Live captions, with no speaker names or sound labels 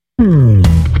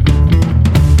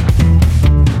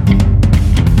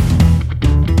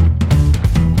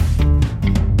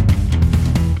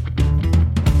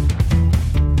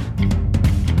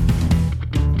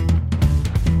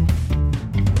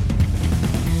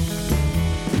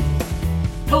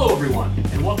everyone,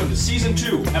 and welcome to Season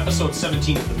 2, Episode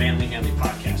 17 of the Manly Handly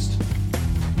Podcast.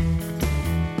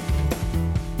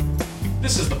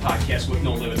 This is the podcast with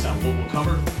no limits on what we'll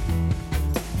cover.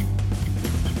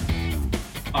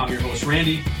 I'm your host,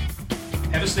 Randy.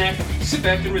 Have a snack, sit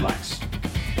back, and relax.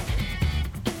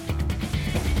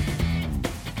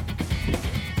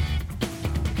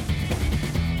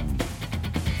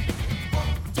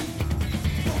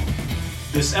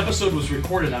 This episode was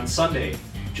recorded on Sunday,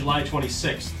 July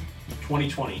 26th,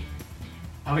 2020.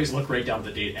 I always look right down at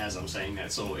the date as I'm saying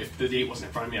that, so if the date wasn't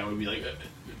in front of me, I would be like,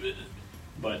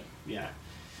 but yeah.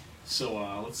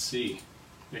 So let's see,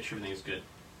 make sure everything is good.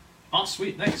 Oh,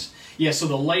 sweet, thanks. Yeah, so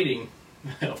the lighting,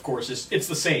 of course, it's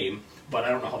the same, but I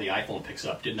don't know how the iPhone picks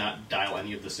up. Did not dial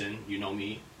any of this in. You know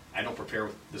me. I don't prepare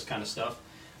with this kind of stuff.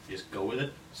 I just go with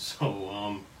it.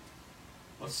 So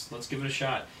let's give it a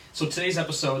shot. So today's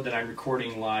episode that I'm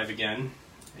recording live again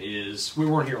is, we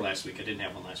weren't here last week. I didn't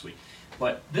have one last week.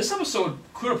 But this episode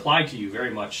could apply to you very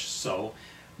much so,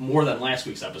 more than last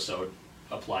week's episode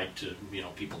applied to,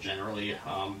 people generally.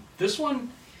 This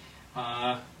one,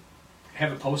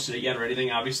 haven't posted it yet or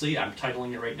anything, obviously. I'm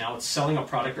titling it right now. It's Selling a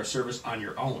Product or Service on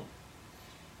Your Own.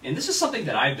 And this is something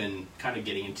that I've been kind of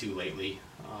getting into lately.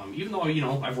 Even though,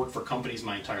 I've worked for companies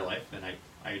my entire life, and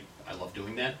I love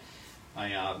doing that.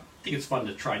 I think it's fun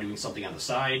to try doing something on the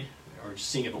side, or just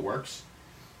seeing if it works.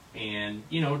 And,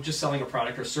 just selling a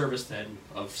product or service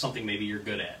of something maybe you're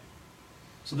good at.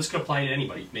 So this could apply to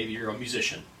anybody. Maybe you're a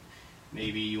musician.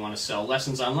 Maybe you want to sell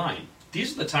lessons online.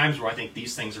 These are the times where I think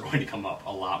these things are going to come up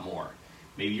a lot more.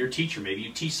 Maybe you're a teacher. Maybe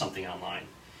you teach something online.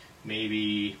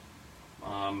 Maybe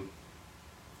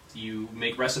you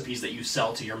make recipes that you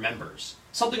sell to your members.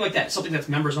 Something like that. Something that's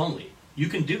members only. You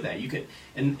can do that. You can,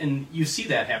 and you see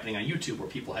that happening on YouTube where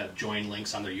people have join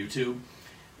links on their YouTube.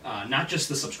 Not just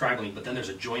the subscribe link, but then there's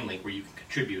a join link where you can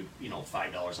contribute,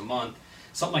 $5 a month,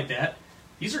 something like that.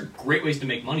 These are great ways to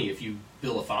make money if you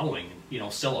build a following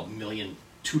and, sell 1 million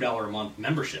 $2 a month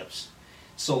memberships.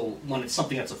 So when it's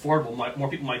something that's affordable, more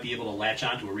people might be able to latch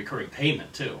onto a recurring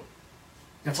payment too.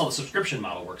 That's how the subscription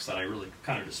model works that I really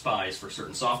kind of despise for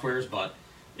certain softwares, but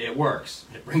it works.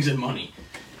 It brings in money.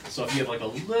 So if you have like a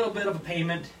little bit of a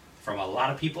payment from a lot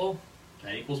of people,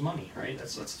 that equals money, right?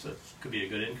 That could be a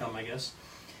good income, I guess.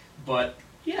 But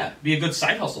yeah, be a good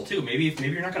side hustle too. Maybe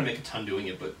you're not going to make a ton doing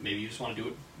it, but maybe you just want to do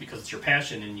it because it's your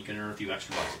passion and you can earn a few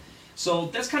extra bucks. So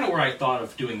that's kind of where I thought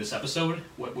of doing this episode,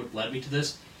 what led me to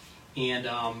this. And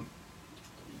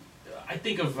I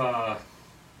think of, where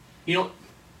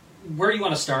you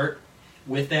want to start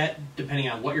with that, depending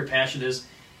on what your passion is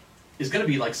going to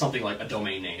be like something like a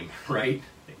domain name, right?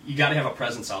 You got to have a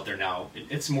presence out there now.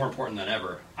 It's more important than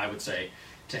ever, I would say,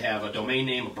 to have a domain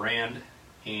name, a brand,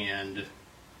 and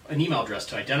an email address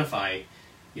to identify,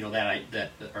 that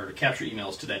or to capture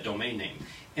emails to that domain name.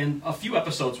 And a few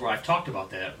episodes where I've talked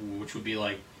about that, which would be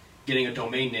like getting a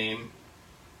domain name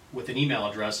with an email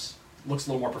address looks a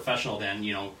little more professional than,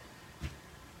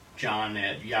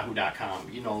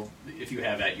 john@yahoo.com, if you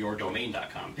have at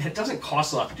yourdomain.com. It doesn't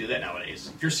cost a lot to do that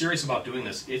nowadays. If you're serious about doing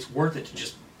this, it's worth it to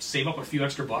just save up a few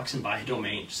extra bucks and buy a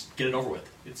domain. Just get it over with.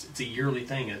 It's a yearly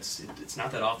thing. It's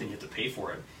not that often you have to pay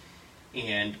for it.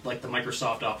 And like the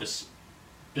Microsoft Office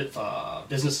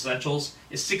Business Essentials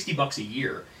is $60 a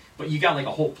year, but you got like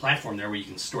a whole platform there where you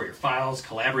can store your files,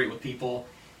 collaborate with people,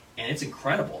 and it's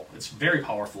incredible. It's very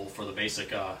powerful for the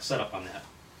basic setup on that.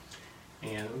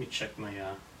 And let me check my.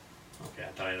 Okay,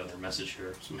 I thought I had another message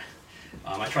here.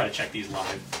 I try to check these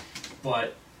live,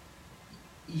 but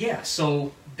yeah.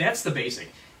 So that's the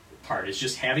basic part. Is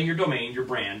just having your domain, your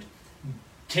brand,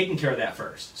 taking care of that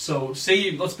first. So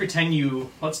let's pretend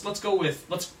let's go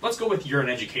with you're an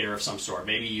educator of some sort.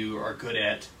 Maybe you are good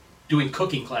at doing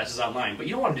cooking classes online, but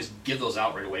you don't want to just give those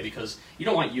out right away because you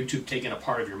don't want YouTube taking a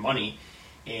part of your money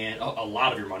and a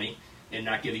lot of your money and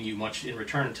not giving you much in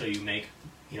return until you make,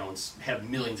 and have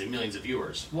millions and millions of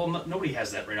viewers. Well, nobody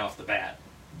has that right off the bat.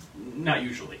 Not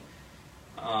usually.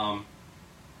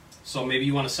 So maybe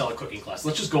you want to sell a cooking class.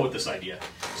 Let's just go with this idea.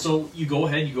 So you go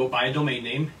ahead, you go buy a domain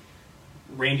name,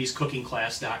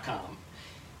 randyscookingclass.com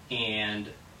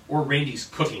or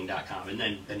randyscooking.com, and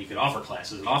then you can offer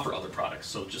classes and offer other products.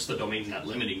 So just the domain's not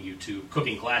limiting you to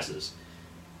cooking classes.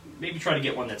 Maybe try to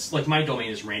get one that's like my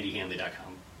domain is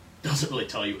randyhandly.com. Doesn't really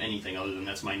tell you anything other than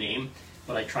that's my name,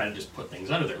 but I try to just put things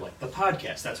under there like the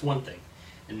podcast. That's one thing.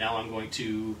 And now I'm going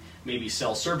to maybe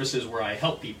sell services where I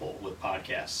help people with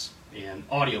podcasts and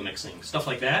audio mixing, stuff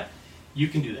like that. You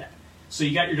can do that. So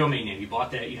you got your domain name, you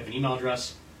bought that, you have an email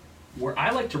address. Where I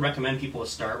like to recommend people to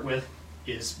start with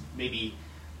is maybe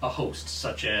a host,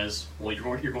 such as, well,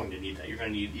 you're going to need that. You're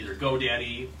going to need either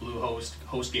GoDaddy, Bluehost,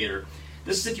 HostGator.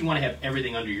 This is if you want to have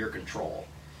everything under your control.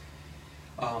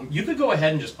 You could go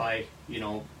ahead and just buy,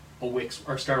 a Wix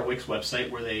or start a Wix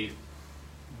website where they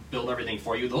build everything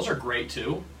for you. Those are great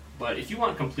too. But if you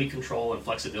want complete control and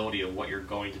flexibility of what you're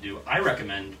going to do, I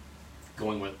recommend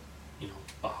going with,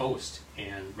 a host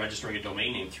and registering a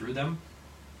domain name through them,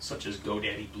 such as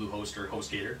GoDaddy, Bluehost, or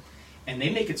HostGator. And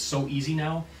they make it so easy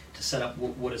now to set up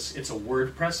it's a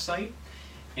WordPress site.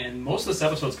 And most of this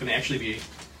episode is going to actually be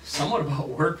somewhat about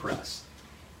WordPress.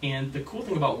 And the cool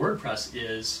thing about WordPress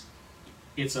is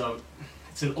it's an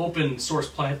open source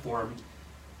platform.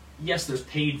 Yes, there's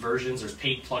paid versions, there's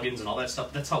paid plugins and all that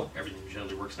stuff. That's how everything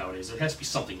generally works nowadays. There has to be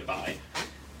something to buy.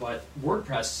 But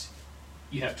WordPress,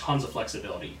 you have tons of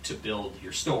flexibility to build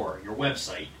your store, your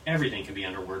website. Everything can be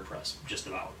under WordPress, just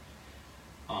about.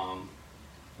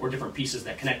 Or different pieces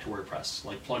that connect to WordPress,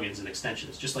 like plugins and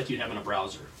extensions, just like you'd have in a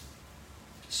browser.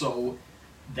 So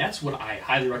that's what I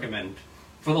highly recommend.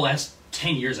 For the last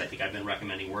 10 years, I think I've been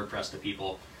recommending WordPress to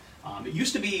people. It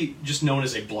used to be just known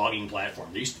as a blogging platform.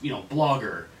 There used to,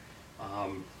 Blogger.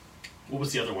 What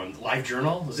was the other one?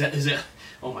 LiveJournal? Is that?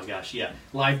 Oh my gosh, yeah.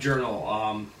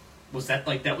 LiveJournal. Was that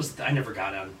like that was? I never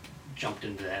jumped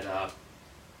into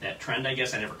that trend. I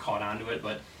guess I never caught on to it,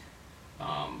 but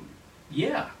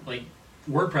yeah, like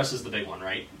WordPress is the big one,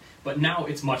 right? But now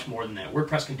it's much more than that.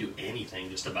 WordPress can do anything,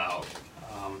 just about.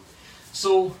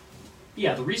 So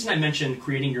yeah, the reason I mentioned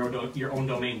creating your own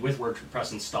domain with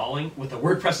WordPress with a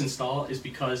WordPress install is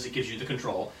because it gives you the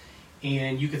control,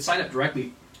 and you can sign up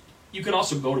directly. You can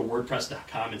also go to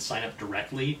WordPress.com and sign up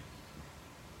directly,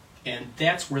 and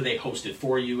that's where they host it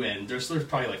for you. And there's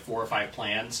probably like 4 or 5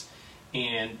 plans,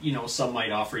 and some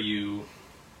might offer you,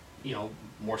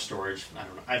 more storage.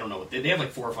 I don't know. They have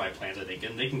like 4 or 5 plans, I think,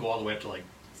 and they can go all the way up to like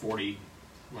 $40,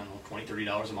 $20,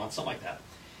 $30 a month, something like that.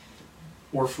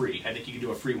 Or free. I think you can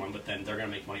do a free one, but then they're going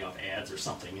to make money off ads or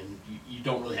something, and you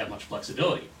don't really have much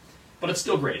flexibility. But it's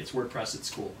still great. It's WordPress. It's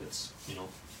cool. It's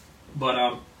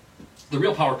But the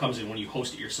real power comes in when you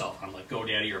host it yourself on like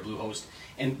GoDaddy or Bluehost.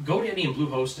 And GoDaddy and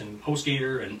Bluehost and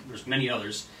HostGator and there's many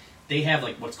others. They have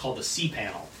like what's called the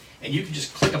cPanel, and you can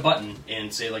just click a button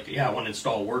and say like, yeah, I want to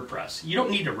install WordPress. You don't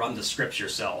need to run the scripts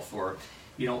yourself, or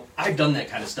I've done that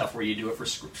kind of stuff where you do it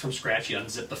from scratch. You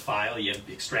unzip the file, you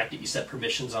extract it, you set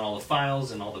permissions on all the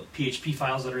files and all the PHP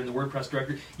files that are in the WordPress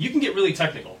directory. You can get really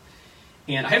technical.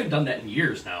 And I haven't done that in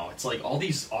years now. It's like all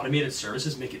these automated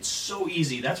services make it so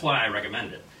easy. That's why I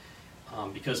recommend it.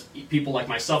 Because people like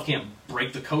myself can't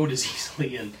break the code as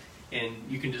easily, and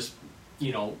you can just,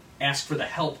 ask for the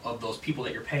help of those people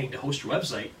that you're paying to host your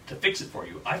website to fix it for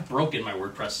you. I've broken my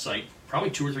WordPress site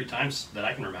probably 2 or 3 times that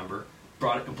I can remember,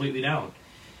 brought it completely down.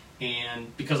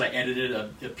 And because I edited a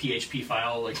PHP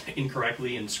file like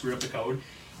incorrectly and screwed up the code,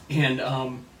 and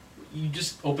you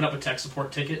just open up a tech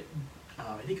support ticket.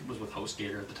 I think it was with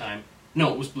HostGator at the time.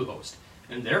 No, it was Bluehost,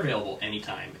 and they're available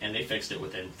anytime, and they fixed it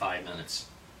within 5 minutes.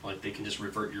 Like they can just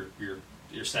revert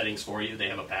your settings for you. They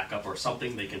have a backup or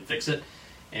something. They can fix it,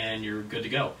 and you're good to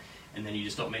go. And then you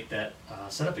just don't make that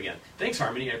setup again. Thanks,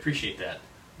 Harmony. I appreciate that.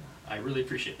 I really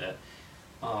appreciate that.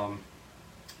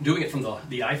 Doing it from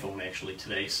the iPhone actually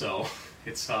today, so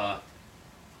it's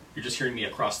you're just hearing me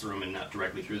across the room and not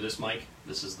directly through this mic.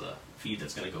 This is the feed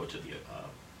that's going to go to the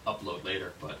upload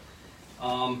later. But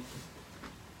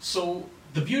so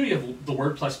the beauty of the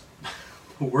WordPress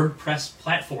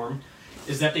platform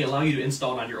is that they allow you to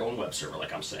install it on your own web server,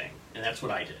 like I'm saying, and that's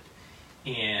what I did.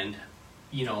 And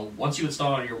once you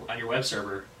install it on your web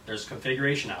server, there's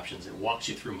configuration options. It walks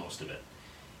you through most of it,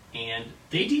 and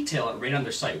they detail it right on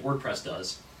their site. WordPress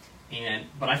does,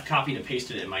 but I've copied and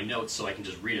pasted it in my notes so I can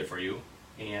just read it for you.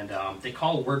 And they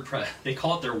call it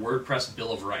their WordPress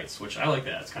Bill of Rights, which I like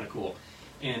that. It's kind of cool.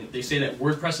 And they say that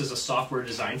WordPress is a software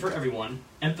designed for everyone,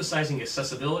 emphasizing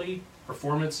accessibility,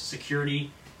 performance, security,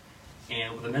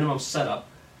 and with a minimum setup.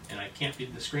 And I can't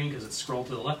read the screen because it's scrolled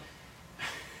to the left.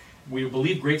 We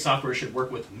believe great software should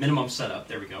work with minimum setup.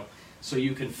 There we go. So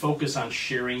you can focus on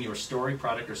sharing your story,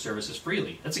 product, or services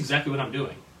freely. That's exactly what I'm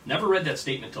doing. Never read that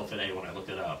statement till today when I looked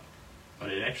it up, but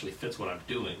it actually fits what I'm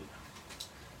doing.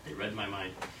 They read my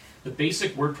mind. The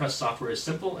basic WordPress software is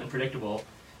simple and predictable,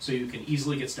 so you can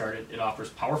easily get started. It offers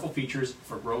powerful features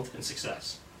for growth and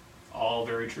success. All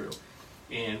very true.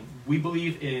 And we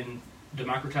believe in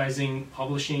democratizing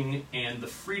publishing and the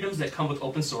freedoms that come with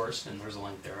open source, and there's a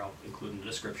link there I'll include in the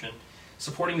description.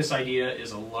 Supporting this idea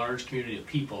is a large community of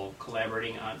people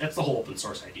collaborating on, that's the whole open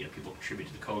source idea. People contribute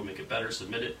to the code, make it better,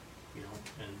 submit it, and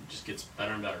it just gets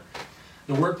better and better.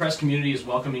 The WordPress community is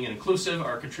welcoming and inclusive.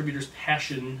 Our contributors'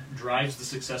 passion drives the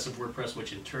success of WordPress,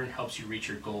 which in turn helps you reach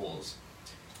your goals.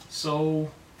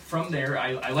 So from there,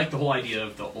 I like the whole idea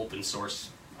of the open source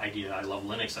idea. I love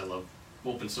Linux. I love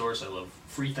open source. I love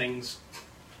free things.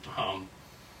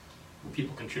 Where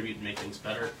people contribute and make things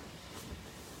better.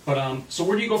 But so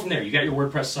where do you go from there? You got your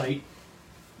WordPress site.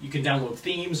 You can download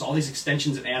themes, all these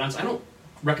extensions and add-ons. I don't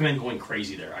recommend going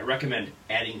crazy there. I recommend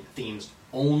adding themes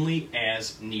only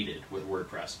as needed with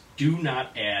WordPress. Do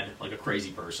not add like a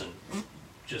crazy person,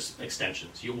 just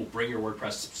extensions. You will bring your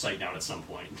WordPress site down at some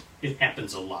point. It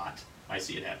happens a lot. I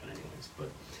see it happen anyways.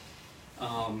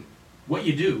 But what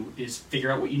you do is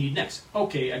figure out what you need next.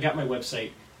 Okay, I got my website,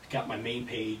 I got my main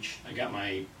page, I got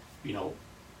my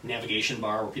navigation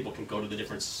bar where people can go to the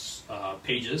different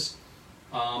pages.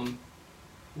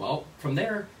 Well, from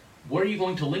there, what are you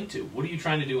going to link to? What are you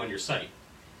trying to do on your site?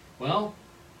 Well,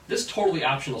 this totally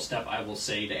optional step I will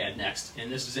say to add next, and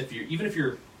this is even if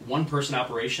you're one-person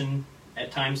operation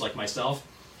at times like myself,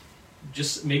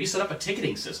 just maybe set up a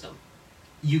ticketing system.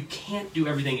 You can't do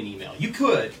everything in email. You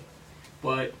could,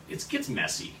 but it gets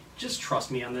messy. Just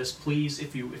trust me on this, please,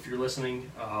 if you're listening.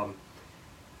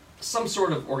 Some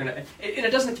sort of and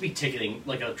it doesn't have to be ticketing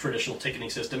like a traditional ticketing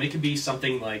system. It could be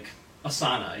something like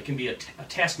Asana. It can be a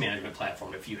task management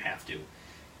platform if you have to.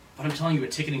 But I'm telling you, a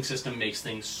ticketing system makes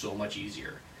things so much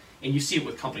easier. And you see it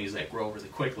with companies that grow really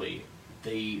quickly.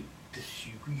 You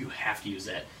have to use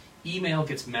that. Email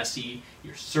gets messy.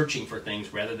 You're searching for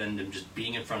things rather than them just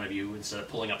being in front of you. Instead of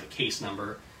pulling up a case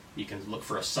number, you can look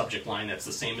for a subject line that's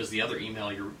the same as the other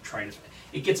email you're trying to.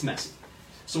 It gets messy.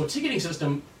 So a ticketing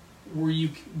system,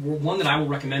 one that I will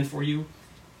recommend for you,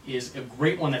 is a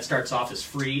great one that starts off as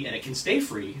free, and it can stay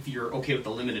free if you're okay with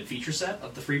the limited feature set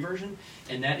of the free version,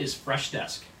 and that is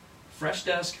Freshdesk.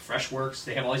 Freshdesk, Freshworks,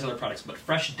 they have all these other products, but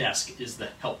Freshdesk is the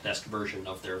help desk version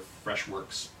of their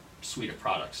Freshworks suite of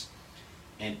products.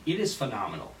 And it is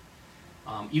phenomenal.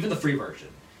 Even the free version.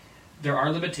 There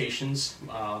are limitations,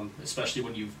 especially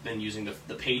when you've been using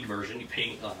the paid version. You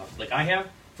pay, like I have,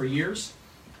 for years.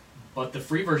 But the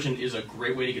free version is a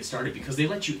great way to get started because they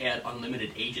let you add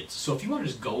unlimited agents. So if you want to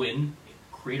just go in,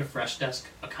 create a Freshdesk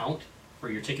account for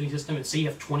your ticketing system, and say you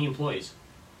have 20 employees,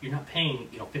 you're not paying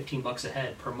 $15 a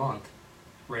head per month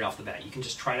right off the bat. You can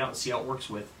just try it out and see how it works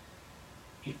with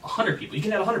 100 people. You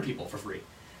can add 100 people for free.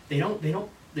 They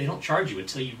don't charge you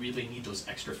until you really need those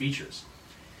extra features.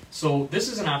 So this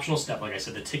is an optional step, like I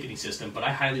said, the ticketing system, but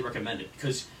I highly recommend it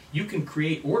because you can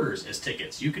create orders as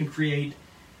tickets. You can create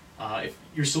if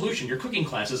your solution, your cooking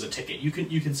class is a ticket. You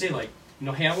can say like,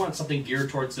 hey, I want something geared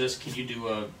towards this. Can you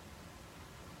do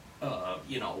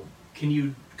can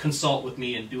you consult with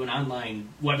me and do an online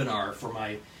webinar for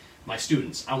my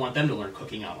students? I want them to learn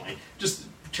cooking online. Just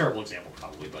a terrible example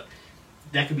probably, but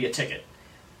that could be a ticket.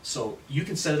 So you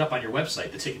can set it up on your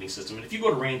website, the ticketing system, and if you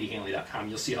go to randyhanley.com,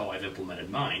 you'll see how I've implemented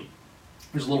mine.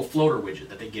 There's a little floater widget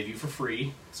that they give you for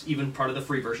free. It's even part of the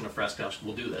free version of Freshdesk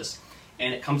will do this.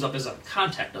 And it comes up as a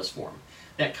contact us form.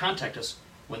 That contact us,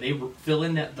 when they fill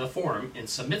in the form and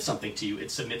submit something to you,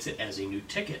 it submits it as a new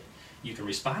ticket. You can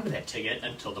respond to that ticket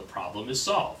until the problem is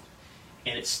solved.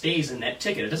 And it stays in that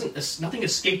ticket. Nothing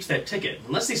escapes that ticket.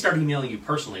 Unless they start emailing you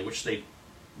personally, which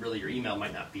your email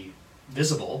might not be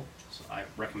visible. So I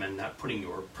recommend not putting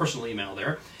your personal email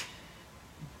there.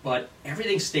 But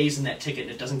everything stays in that ticket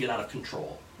and it doesn't get out of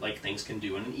control like things can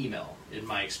do in an email, in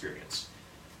my experience.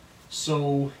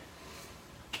 So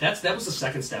that was the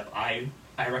second step I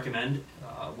recommend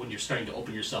when you're starting to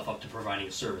open yourself up to providing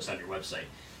a service on your website.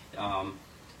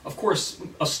 Of course,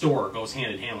 a store goes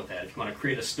hand in hand with that. If you want to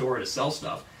create a store to sell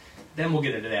stuff, then we'll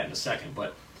get into that in a second.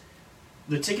 But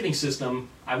the ticketing system,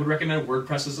 I would recommend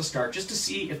WordPress as a start just to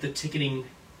see if the ticketing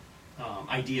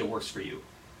idea works for you.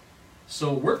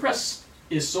 So WordPress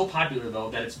is so popular, though,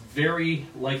 that it's very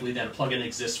likely that a plugin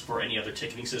exists for any other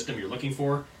ticketing system you're looking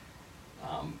for.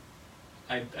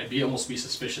 I'd almost be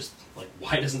suspicious, like,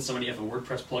 why doesn't somebody have a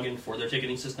WordPress plugin for their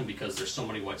ticketing system? Because there's so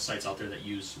many websites out there that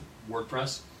use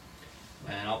WordPress.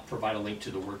 And I'll provide a link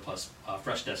to the WordPress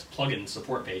Freshdesk plugin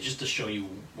support page just to show you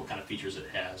what kind of features it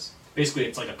has. Basically,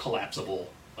 it's like a collapsible,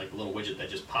 like, little widget that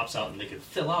just pops out, and they can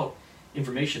fill out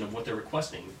information of what they're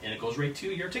requesting, and it goes right to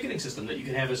your ticketing system that you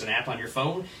can have as an app on your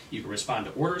phone. You can respond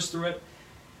to orders through it.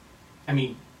 I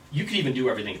mean, you can even do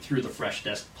everything through the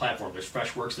Freshdesk platform. There's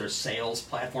Freshworks, there's sales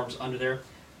platforms under there.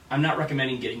 I'm not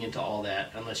recommending getting into all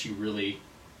that unless you really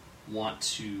want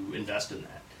to invest in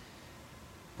that.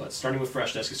 But starting with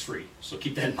Freshdesk is free, so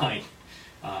keep that in mind.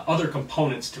 Other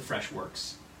components to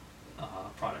Freshworks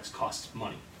products cost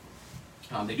money.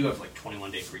 They do have like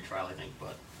 21-day free trial, I think,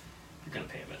 but you're going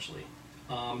to pay eventually.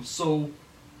 So,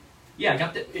 yeah, I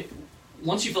got that.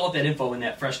 once you fill out that info in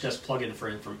that Freshdesk plugin,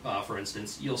 for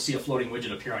instance, you'll see a floating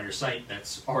widget appear on your site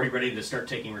that's already ready to start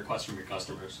taking requests from your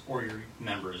customers or your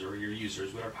members or your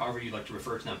users, whatever, however you like to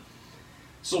refer to them.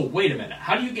 So wait a minute,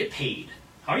 how do you get paid?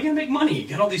 How are you going to make money? You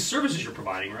got all these services you're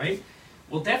providing, right?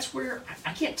 Well, that's where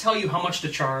I can't tell you how much to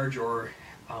charge or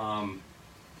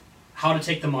how to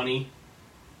take the money.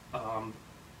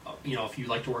 If you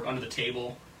like to work under the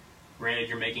table, granted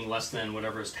you're making less than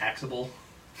whatever is taxable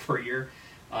per year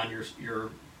on your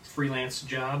freelance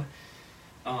job.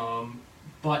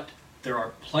 But there are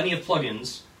plenty of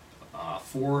plugins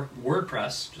for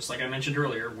WordPress, just like I mentioned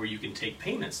earlier, where you can take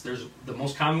payments. The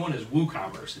most common one is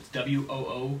WooCommerce. It's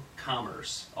WOO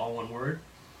Commerce, all one word.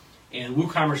 And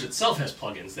WooCommerce itself has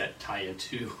plugins that tie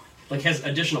into, has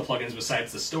additional plugins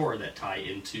besides the store that tie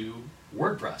into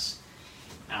WordPress.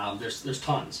 There's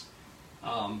tons.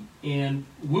 And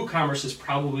WooCommerce is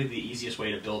probably the easiest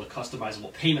way to build a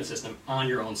customizable payment system on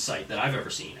your own site that I've ever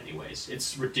seen anyways.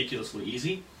 It's ridiculously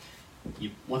easy.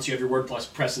 Once you have your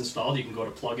WordPress installed, you can go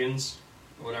to plugins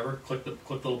or whatever, click the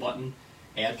little button,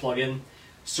 add plugin,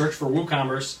 search for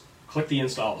WooCommerce, click the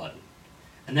install button.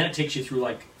 And then it takes you through,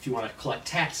 if you want to collect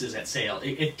taxes at sale,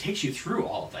 it takes you through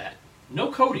all of that.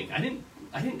 No coding. I didn't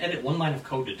edit one line of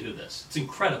code to do this. It's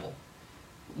incredible.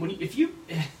 If you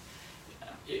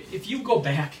go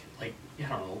back,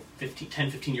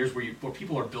 10, 15 years where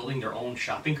people are building their own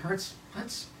shopping carts,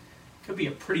 could be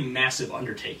a pretty massive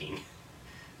undertaking.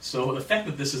 So the fact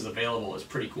that this is available is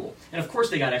pretty cool. And of course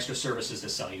they got extra services to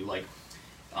sell you,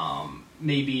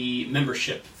 maybe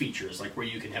membership features, where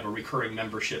you can have a recurring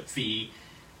membership fee.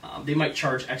 They might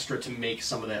charge extra to make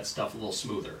some of that stuff a little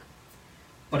smoother.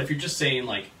 But if you're just saying,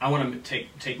 I want to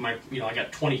take my, I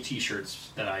got 20 t-shirts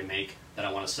that I make that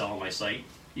I want to sell on my site,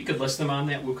 you could list them on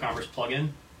that WooCommerce plugin.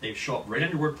 They show up right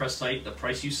on your WordPress site, the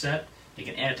price you set. They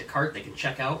can add it to cart, they can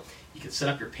check out. You can set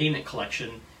up your payment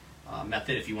collection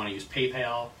method if you want to use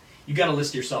PayPal. You got to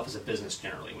list yourself as a business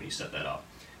generally when you set that up.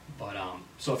 But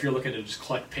so if you're looking to just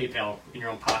collect PayPal in your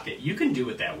own pocket, you can do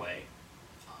it that way.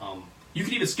 You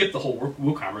could even skip the whole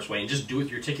WooCommerce way and just do it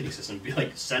with your ticketing system. Be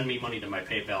like, send me money to my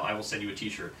PayPal, I will send you a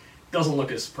t-shirt. Doesn't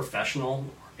look as professional.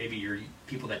 Maybe your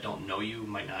people that don't know you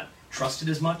might not trust it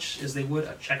as much as they would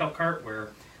a checkout cart where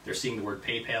they're seeing the word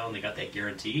PayPal and they got that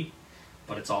guarantee,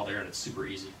 but it's all there and it's super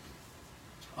easy.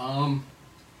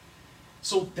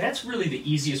 So that's really the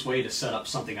easiest way to set up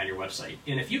something on your website.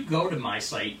 And if you go to my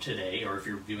site today, or if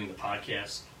you're viewing the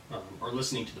podcast or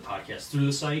listening to the podcast through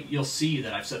the site, you'll see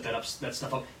that I've set that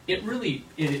stuff up. It really,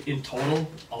 in total,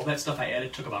 all that stuff I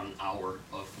added took about an hour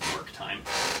of work time.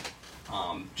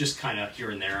 Just kind of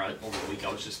here and there over the week,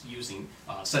 I was just using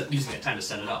that time to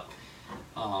set it up.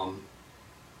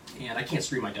 And I can't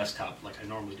stream my desktop like I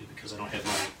normally do because I don't have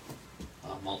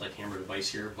my multi-camera device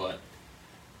here. But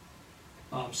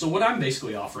so what I'm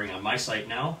basically offering on my site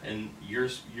now, and your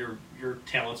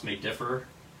talents may differ,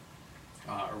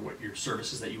 or what your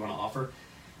services that you want to offer,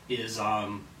 is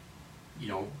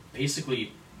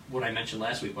basically what I mentioned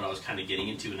last week, what I was kind of getting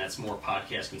into, and that's more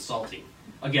podcast consulting.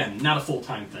 Again, not a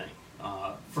full-time thing.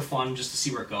 For fun, just to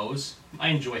see where it goes. I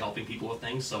enjoy helping people with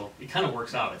things, so it kind of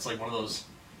works out. It's like one of those,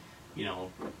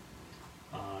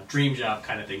 dream job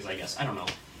kind of things, I guess. I don't know.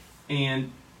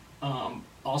 And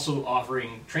also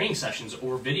offering training sessions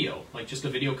over video, like just a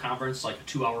video conference, like a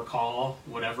 2-hour call,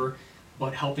 whatever,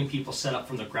 but helping people set up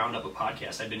from the ground up a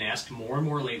podcast. I've been asked more and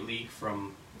more lately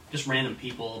from just random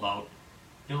people about,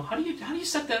 how do you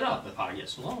set that up, the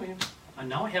podcast? Well,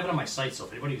 now I have it on my site, so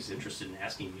if anybody's interested in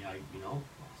asking me,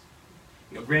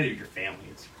 granted, your family,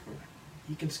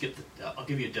 you can skip I'll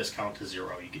give you a discount to $0.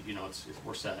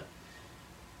 We're set.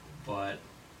 But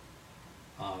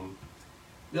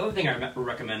the other thing I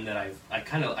recommend that I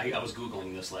was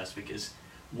Googling this last week is,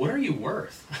 what are you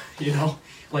worth?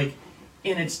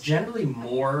 And it's generally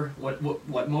more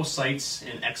what most sites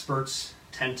and experts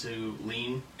tend to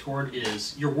lean toward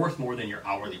is you're worth more than your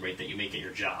hourly rate that you make at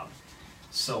your job.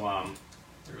 So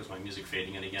there goes my music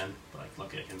fading in again, but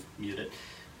luckily I can mute it.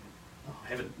 I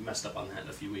haven't messed up on that in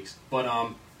a few weeks.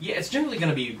 But it's generally going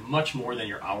to be much more than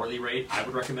your hourly rate, I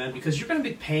would recommend, because you're going to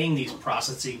be paying these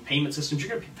processing payment systems. You're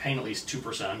going to be paying at least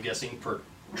 2%, I'm guessing, per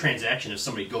transaction if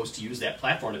somebody goes to use that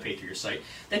platform to pay through your site.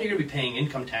 Then you're going to be paying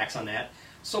income tax on that.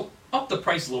 So up the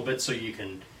price a little bit so you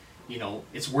can,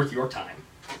 it's worth your time.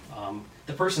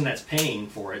 The person that's paying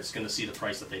for it is going to see the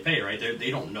price that they pay, right? They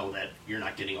don't know that you're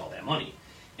not getting all that money.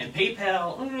 And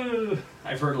PayPal,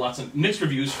 I've heard lots of mixed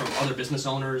reviews from other business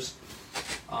owners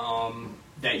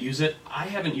that use it. I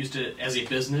haven't used it as a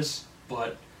business,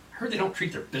 but I heard they don't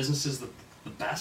treat their businesses the best.